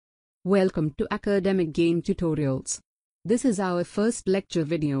Welcome to Academic Game Tutorials. This is our first lecture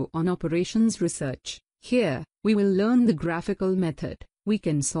video on operations research. Here, we will learn the graphical method. We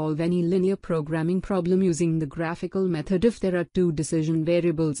can solve any linear programming problem using the graphical method if there are two decision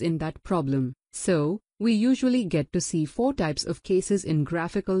variables in that problem. So, we usually get to see four types of cases in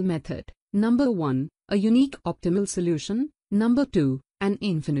graphical method. Number 1, a unique optimal solution. Number 2, an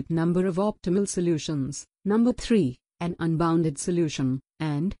infinite number of optimal solutions. Number 3, an unbounded solution.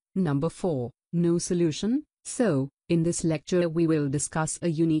 And number 4, no solution. So, in this lecture we will discuss a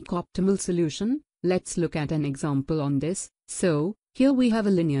unique optimal solution. Let's look at an example on this. So, here we have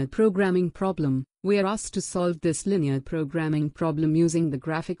a linear programming problem. We are asked to solve this linear programming problem using the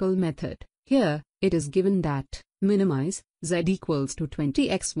graphical method. Here, it is given that minimize z equals to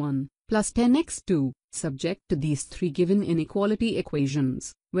 20x1 plus 10x2, subject to these three given inequality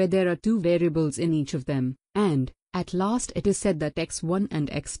equations, where there are two variables in each of them, and at last it is said that x1 and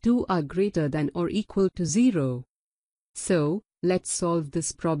x2 are greater than or equal to 0. So, let's solve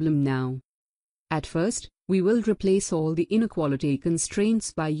this problem now. At first, we will replace all the inequality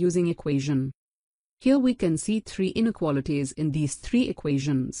constraints by using equation. Here we can see three inequalities in these three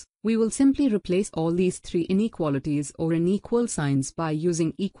equations. We will simply replace all these three inequalities or unequal signs by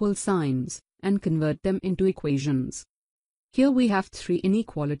using equal signs, and convert them into equations. Here we have three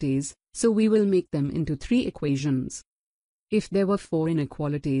inequalities, so we will make them into three equations. If there were four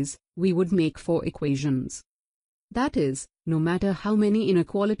inequalities, we would make four equations. That is, no matter how many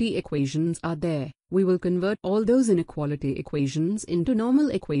inequality equations are there, we will convert all those inequality equations into normal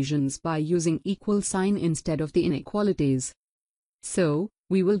equations by using equal sign instead of the inequalities. So,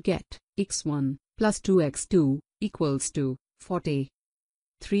 we will get x1 plus 2x2 equals to 40.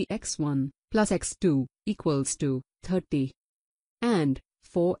 3x1 plus x2 equals to 30. And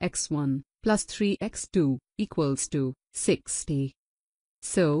 4x1 plus 3x2 equals to 60.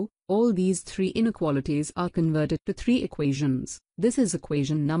 So, all these three inequalities are converted to three equations. This is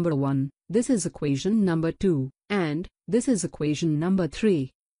equation number 1, this is equation number 2, and this is equation number 3.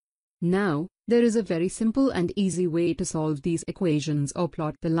 Now, there is a very simple and easy way to solve these equations or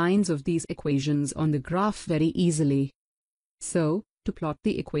plot the lines of these equations on the graph very easily. So, to plot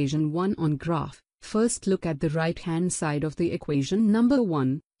the equation 1 on graph, first look at the right-hand side of the equation number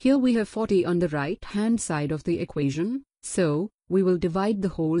 1. Here we have 40 on the right-hand side of the equation, so we will divide the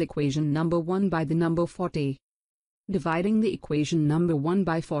whole equation number 1 by the number 40. Dividing the equation number 1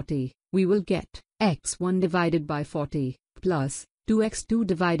 by 40, we will get x1 divided by 40 plus 2x2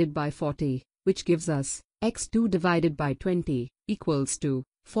 divided by 40, which gives us x2 divided by 20 equals to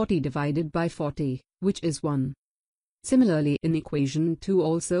 40 divided by 40, which is 1. Similarly in equation 2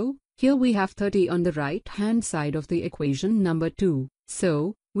 also, here we have 30 on the right-hand side of the equation number 2,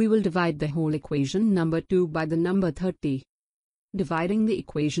 so we will divide the whole equation number 2 by the number 30. Dividing the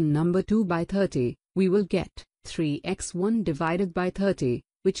equation number 2 by 30, we will get 3x1 divided by 30,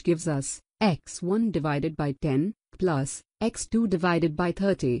 which gives us x1 divided by 10 plus x2 divided by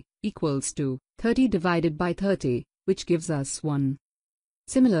 30 equals to 30 divided by 30, which gives us 1.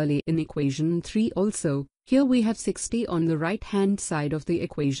 Similarly in equation 3 also, here we have 60 on the right-hand side of the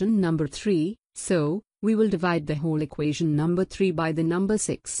equation number 3, so we will divide the whole equation number 3 by the number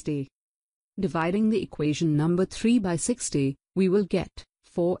 60. Dividing the equation number 3 by 60, we will get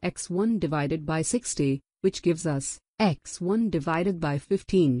 4x1 divided by 60, which gives us x1 divided by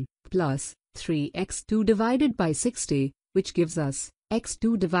 15, plus 3x2 divided by 60, which gives us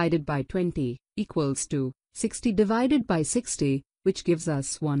x2 divided by 20, equals to 60 divided by 60, which gives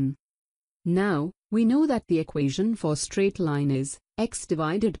us 1. Now, we know that the equation for straight line is x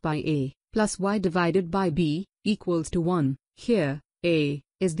divided by a plus y divided by b equals to 1. Here, a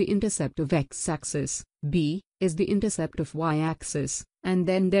is the intercept of x-axis, b is the intercept of y-axis, and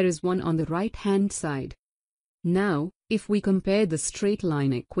then there is 1 on the right-hand side. Now, if we compare the straight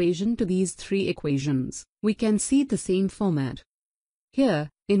line equation to these three equations, we can see the same format. Here,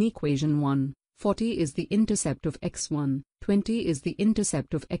 in equation 1, 40 is the intercept of x1, 20 is the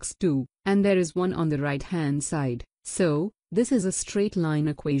intercept of x2, and there is 1 on the right-hand side, so this is a straight line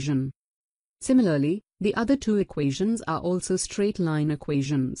equation. Similarly, the other two equations are also straight line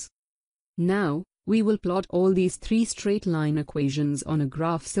equations. Now, we will plot all these three straight line equations on a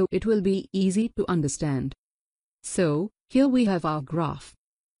graph so it will be easy to understand. So, here we have our graph.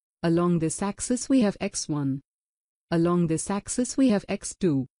 Along this axis we have x1. Along this axis we have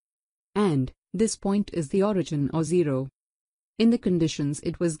x2. And this point is the origin or 0. In the conditions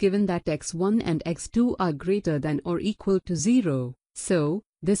it was given that x1 and x2 are greater than or equal to 0, so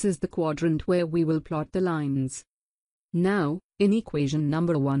this is the quadrant where we will plot the lines. Now, in equation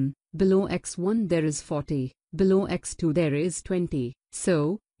number 1, below x1 there is 40, below x2 there is 20,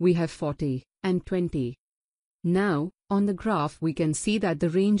 so we have 40 and 20. Now, on the graph we can see that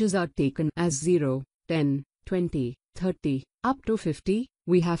the ranges are taken as 0, 10, 20, 30, up to 50.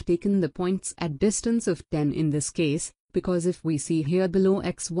 We have taken the points at distance of 10 in this case, because if we see here below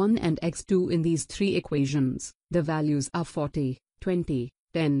x1 and x2 in these three equations, the values are 40, 20,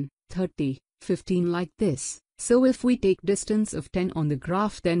 10, 30, 15 like this. So if we take distance of 10 on the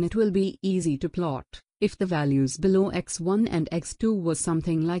graph, then it will be easy to plot. If the values below x1 and x2 was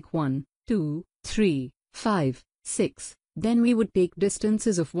something like 1, 2, 3, 5, 6, then we would take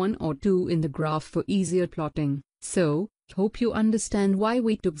distances of 1 or 2 in the graph for easier plotting. So, hope you understand why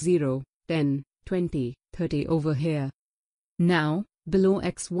we took 0, 10, 20, 30 over here. Now, below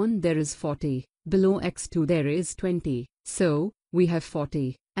x1 there is 40, below x2 there is 20, so, we have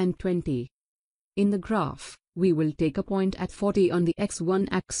 40 and 20. In the graph, we will take a point at 40 on the x1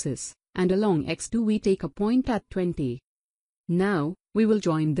 axis, and along x2 we take a point at 20. Now, we will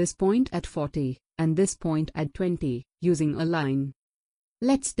join this point at 40, and this point at 20, using a line.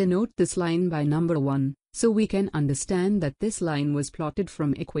 Let's denote this line by number 1, so we can understand that this line was plotted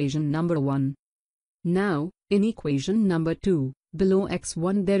from equation number 1. Now, in equation number 2, below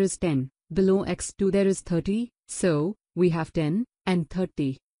x1 there is 10, below x2 there is 30, so, we have 10 and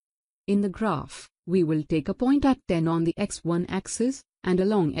 30. In the graph, we will take a point at 10 on the x1 axis, and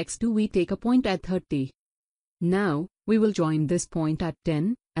along x2 we take a point at 30. Now, we will join this point at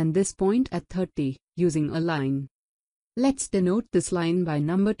 10, and this point at 30, using a line. Let's denote this line by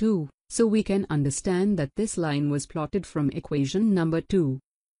number 2, so we can understand that this line was plotted from equation number 2.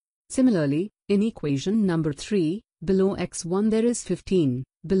 Similarly, in equation number 3, below x1 there is 15,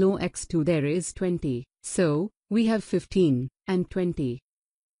 below x2 there is 20, so, we have 15 and 20.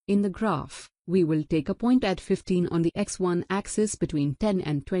 In the graph, we will take a point at 15 on the x1 axis between 10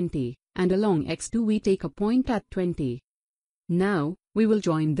 and 20, and along x2 we take a point at 20. Now, we will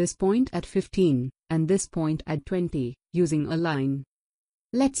join this point at 15, and this point at 20, using a line.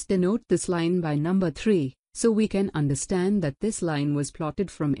 Let's denote this line by number 3, so we can understand that this line was plotted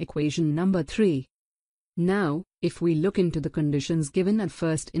from equation number 3. Now, if we look into the conditions given at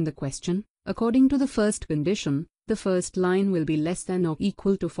first in the question, according to the first condition, the first line will be less than or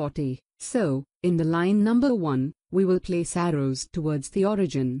equal to 40. So, in the line number 1, we will place arrows towards the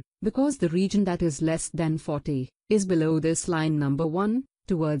origin, because the region that is less than 40 is below this line number 1,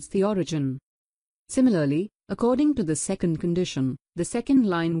 towards the origin. Similarly, according to the second condition, the second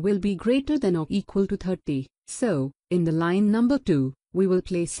line will be greater than or equal to 30. So, in the line number 2, we will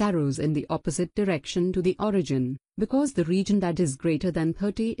place arrows in the opposite direction to the origin, because the region that is greater than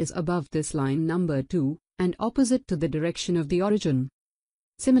 30 is above this line number 2, and opposite to the direction of the origin.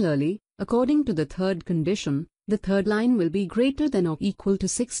 Similarly, according to the third condition, the third line will be greater than or equal to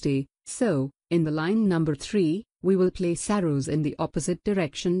 60. So, in the line number 3, we will place arrows in the opposite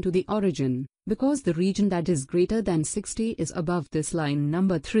direction to the origin, because the region that is greater than 60 is above this line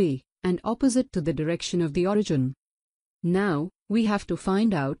number 3, and opposite to the direction of the origin. Now, we have to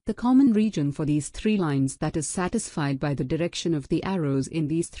find out the common region for these three lines that is satisfied by the direction of the arrows in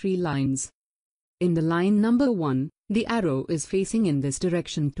these three lines. In the line number 1, the arrow is facing in this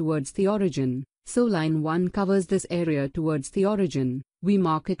direction towards the origin, so line 1 covers this area towards the origin. We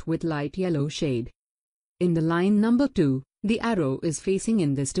mark it with light yellow shade. In the line number 2, the arrow is facing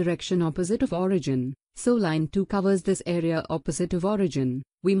in this direction opposite of origin, so line 2 covers this area opposite of origin.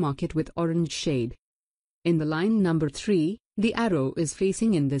 We mark it with orange shade. In the line number 3, the arrow is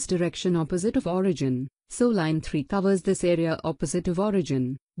facing in this direction opposite of origin, so line 3 covers this area opposite of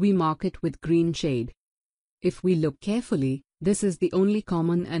origin. We mark it with green shade. If we look carefully, this is the only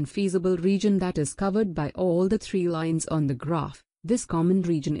common and feasible region that is covered by all the three lines on the graph. This common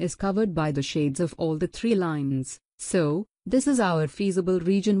region is covered by the shades of all the three lines. So, this is our feasible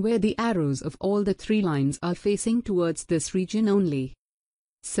region where the arrows of all the three lines are facing towards this region only.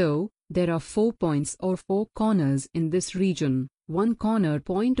 So, there are 4 points or 4 corners in this region. One corner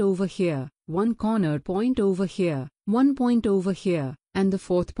point over here, one corner point over here, one point over here, and the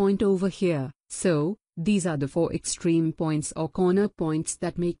fourth point over here. So, these are the 4 extreme points or corner points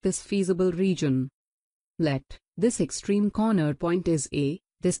that make this feasible region. Let this extreme corner point is A,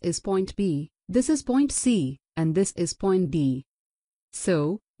 this is point B, this is point C, and this is point D.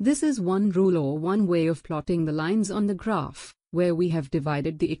 So, this is one rule or one way of plotting the lines on the graph, where we have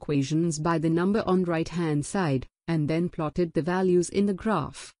divided the equations by the number on right-hand side, and then plotted the values in the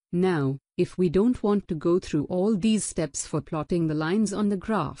graph. Now, if we don't want to go through all these steps for plotting the lines on the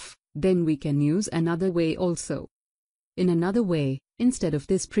graph, then we can use another way also. In another way, instead of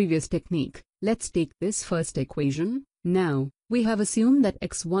this previous technique, let's take this first equation. Now, we have assumed that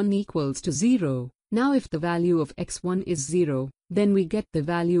x1 equals to 0. Now if the value of x1 is 0, then we get the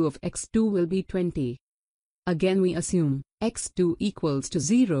value of x2 will be 20. Again we assume x2 equals to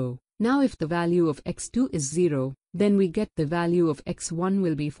 0. Now if the value of x2 is 0, then we get the value of x1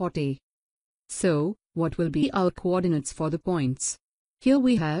 will be 40. So, what will be our coordinates for the points? Here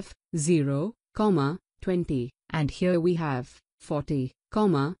we have 0, 20, and here we have 40,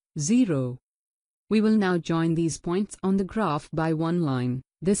 0. We will now join these points on the graph by one line.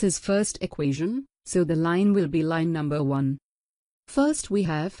 This is first equation, so the line will be line number 1. First we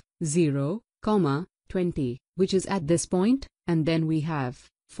have 0, 20, which is at this point, and then we have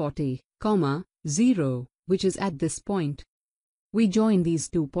 40, 0, which is at this point. We join these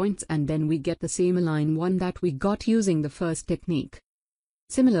 2 points and then we get the same line 1 that we got using the first technique.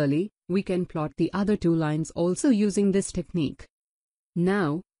 Similarly, we can plot the other 2 lines also using this technique.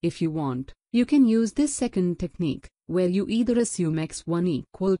 Now, if you want, you can use this second technique, where you either assume x1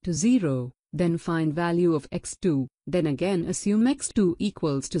 equal to 0, then find value of x2, then again assume x2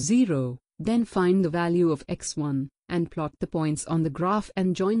 equals to 0, then find the value of x1, and plot the points on the graph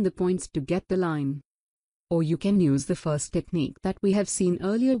and join the points to get the line. Or you can use the first technique that we have seen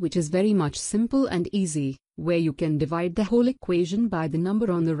earlier, which is very much simple and easy, where you can divide the whole equation by the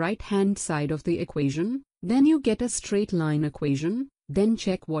number on the right-hand side of the equation, then you get a straight line equation, then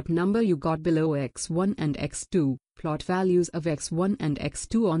check what number you got below x1 and x2, plot values of x1 and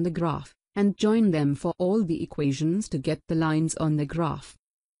x2 on the graph, and join them for all the equations to get the lines on the graph.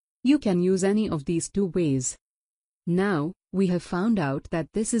 You can use any of these 2 ways. Now, we have found out that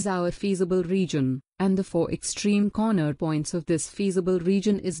this is our feasible region, and the 4 extreme corner points of this feasible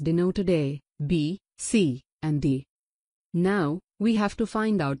region is denoted A, B, C, and D. Now, we have to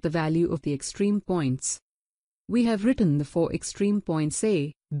find out the value of the extreme points. We have written the 4 extreme points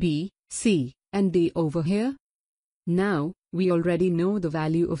A, B, C, and D over here. Now, we already know the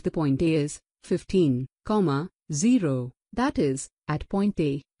value of the point A is 15, 0. That is, at point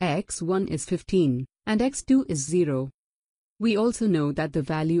A, x1 is 15, and x2 is 0. We also know that the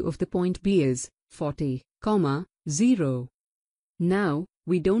value of the point B is 40, 0. Now,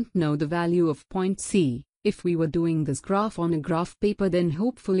 we don't know the value of point C. If we were doing this graph on a graph paper, then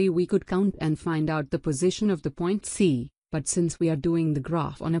hopefully we could count and find out the position of the point C. But since we are doing the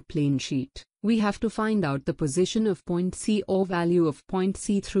graph on a plain sheet, we have to find out the position of point C or value of point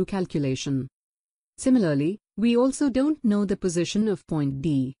C through calculation. Similarly, we also don't know the position of point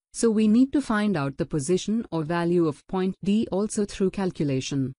D, so we need to find out the position or value of point D also through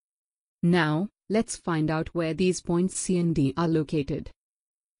calculation. Now, let's find out where these points C and D are located.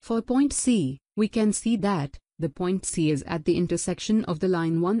 For point C, we can see that the point C is at the intersection of the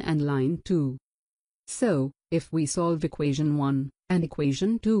line 1 and line 2. So, if we solve equation 1 and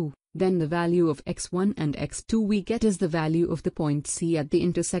equation 2, then the value of x1 and x2 we get is the value of the point C at the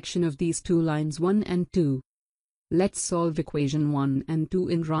intersection of these 2 lines 1 and 2. Let's solve equation 1 and 2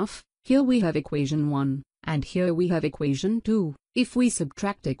 in rough. Here we have equation 1, and here we have equation 2. If we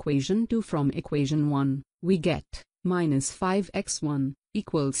subtract equation 2 from equation 1, we get minus 5x1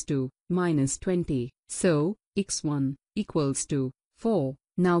 equals to minus 20. So, x1 equals to 4.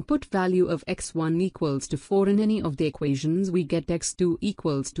 Now put value of x1 equals to 4 in any of the equations, we get x2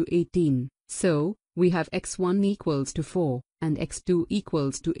 equals to 18. So, we have x1 equals to 4, and x2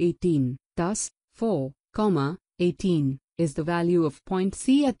 equals to 18. Thus, 4, 18 is the value of point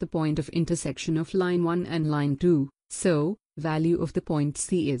C at the point of intersection of line 1 and line 2. So, value of the point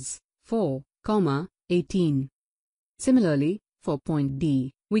C is 4, 18. Similarly, for point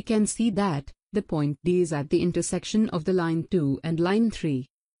D, we can see that the point D is at the intersection of the line 2 and line 3.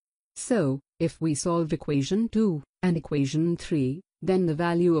 So, if we solve equation 2 and equation 3, then the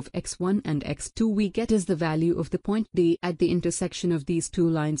value of x1 and x2 we get is the value of the point D at the intersection of these 2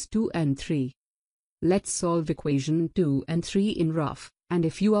 lines 2 and 3. Let's solve equation 2 and 3 in rough, and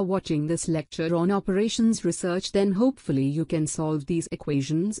if you are watching this lecture on operations research, then hopefully you can solve these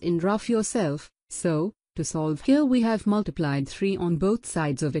equations in rough yourself. So, to solve, here we have multiplied 3 on both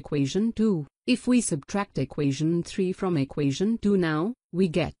sides of equation 2. If we subtract equation 3 from equation 2 now, we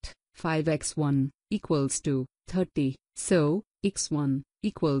get 5x1 equals to 30. So, x1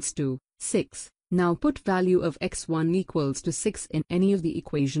 equals to 6. Now put value of x1 equals to 6 in any of the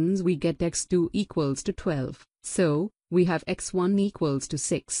equations, we get x2 equals to 12. So, we have x1 equals to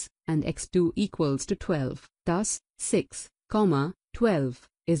 6, and x2 equals to 12. Thus, 6, 12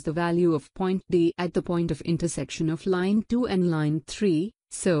 is the value of point D at the point of intersection of line 2 and line 3.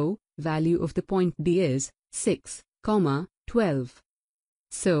 So, value of the point D is 6, 12.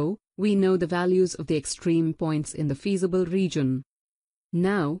 So, we know the values of the extreme points in the feasible region.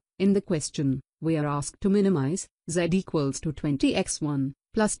 Now, in the question, we are asked to minimize z equals to 20x1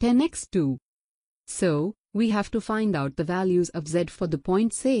 plus 10x2. So, we have to find out the values of z for the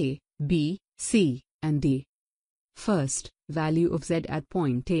points A, B, C, and D. First, value of z at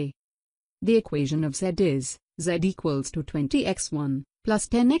point A. The equation of z is z equals to 20x1 plus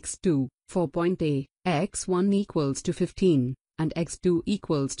 10x2 for point A, x1 equals to 15 and x2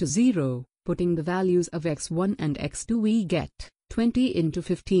 equals to 0. Putting the values of x1 and x2, we get 20 into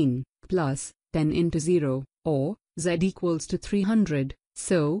 15 plus 10 into 0, or z equals to 300.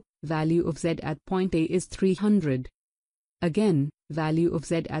 So, value of z at point A is 300. Again, value of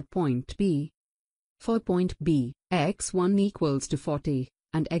z at point B. For point B, x1 equals to 40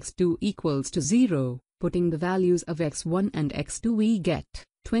 and x2 equals to 0. Putting the values of x1 and x2, we get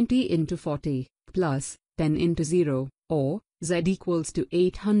 20 into 40 plus 10 into 0, or z equals to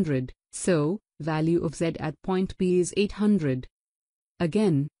 800. So, value of z at point B is 800.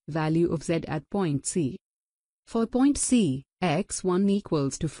 Again, value of z at point C. For point C, x1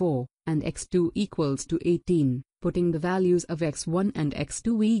 equals to 4 and x2 equals to 18. Putting the values of x1 and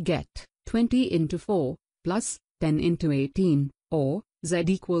x2, we get 20 into 4 plus 10 into 18, or z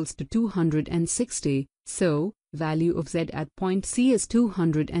equals to 260. So, value of z at point C is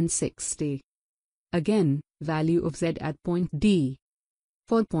 260. Again, value of z at point D.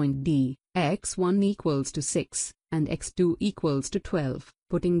 For point D, x1 equals to 6 and x2 equals to 12.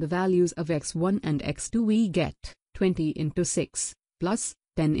 Putting the values of x1 and x2, we get 20 into 6 plus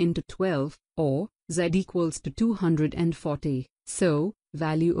 10 into 12, or z equals to 240. So,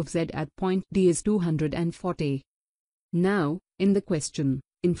 value of z at point D is 240. Now, in the question,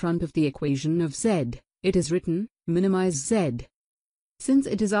 in front of the equation of z, it is written, minimize z. Since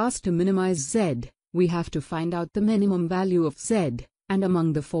it is asked to minimize z, we have to find out the minimum value of z, and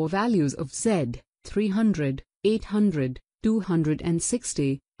among the four values of z, 300, 800,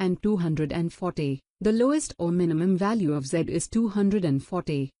 260, and 240, the lowest or minimum value of z is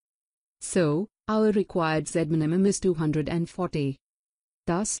 240. So, our required z minimum is 240.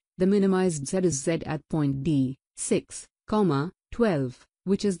 Thus, the minimized z is z at point D, 6, 12,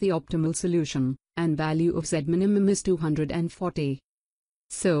 which is the optimal solution, and value of z minimum is 240.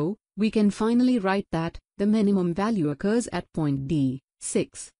 So, we can finally write that the minimum value occurs at point D,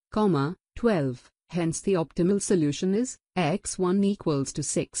 6, 12. Hence the optimal solution is x1 equals to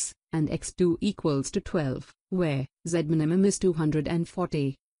 6 and x2 equals to 12, where z minimum is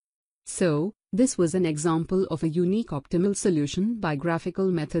 240. So, this was an example of a unique optimal solution by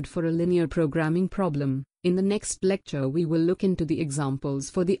graphical method for a linear programming problem. In the next lecture, we will look into the examples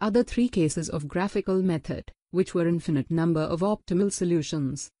for the other three cases of graphical method, which were infinite number of optimal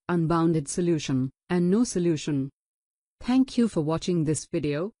solutions, unbounded solution, and no solution. Thank you for watching this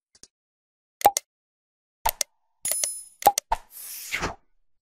video.